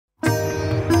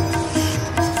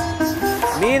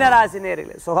மீனராசி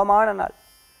நேயர்களே, சுகமான நாள்.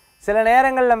 சில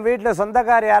நேரங்கள் நம்ம வீட்டில்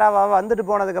சொந்தக்கார் யாராவது வந்துட்டு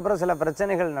போனதுக்கப்புறம் சில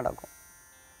பிரச்சனைகள் நடக்கும்.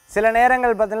 சில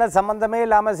நேரங்கள் பார்த்திங்கன்னா சம்மந்தமே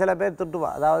இல்லாமல் சில பேர் திட்டுவா.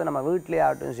 அதாவது நம்ம வீட்லேயே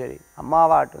ஆகட்டும் சரி,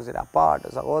 அம்மாவாகட்டும் சரி,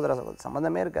 அப்பாவாகட்டும், சகோதர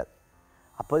சம்மந்தமே இருக்காது.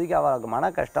 அப்போதைக்கு அவளுக்கு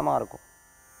மன கஷ்டமாக இருக்கும்.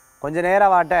 கொஞ்சம்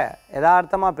நேரம் வாட்ட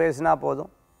யதார்த்தமாக பேசினா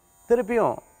போதும்,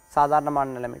 திருப்பியும்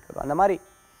சாதாரணமான நிலைமைக்கு வரும். அந்த மாதிரி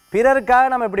பிறருக்காக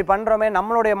நம்ம இப்படி பண்ணுறோமே,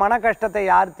 நம்மளுடைய மன கஷ்டத்தை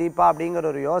யார் தீப்பா அப்படிங்கிற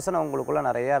ஒரு யோசனை உங்களுக்குள்ளே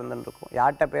நிறையா இருந்துருக்கும்.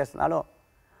 யார்கிட்ட பேசினாலும்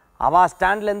அவள்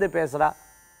ஸ்டாண்ட்லேருந்து பேசுகிறா,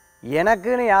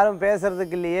 எனக்குன்னு யாரும்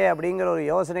பேசுகிறதுக்கு இல்லையே அப்படிங்கிற ஒரு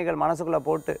யோசனைகள் மனசுக்குள்ளே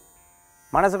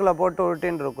போட்டு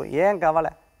விட்டுன்னு இருக்கும். ஏன்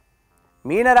கவலை?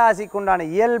 மீனராசிக்கு உண்டான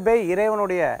இயல்பை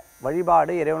இறைவனுடைய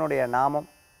வழிபாடு, இறைவனுடைய நாமம்,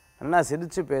 நல்லா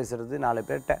சிரித்து பேசுகிறது, 4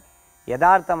 பேர்கிட்ட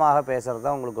யதார்த்தமாக பேசுகிறது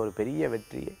தான் உங்களுக்கு ஒரு பெரிய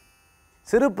வெற்றியே.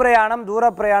 சிறு பிரயாணம், தூர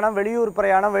பிரயாணம், வெளியூர்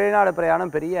பிரயாணம், வெளிநாடு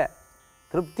பிரயாணம் பெரிய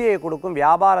திருப்தியை கொடுக்கும்.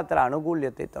 வியாபாரத்தில்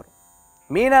அனுகூல்யத்தை தரும்.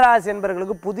 மீனராசி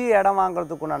என்பவர்களுக்கு புதிய இடம்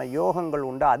வாங்கிறதுக்குண்டான யோகங்கள்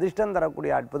உண்டு. அதிர்ஷ்டம்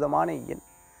தரக்கூடிய அற்புதமான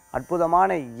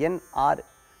எண் 6.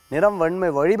 நிறம் வெண்மை.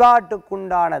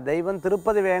 வழிபாட்டுக்குண்டான தெய்வம்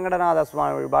திருப்பதி வேங்கடநாத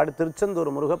சுவாமி வழிபாடு,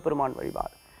 திருச்செந்தூர் முருகப்பெருமான்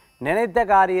வழிபாடு. நினைத்த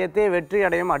காரியத்தை வெற்றி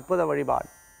அடையும் அற்புத வழிபாடு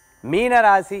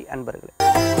மீனராசி அன்பர்களே.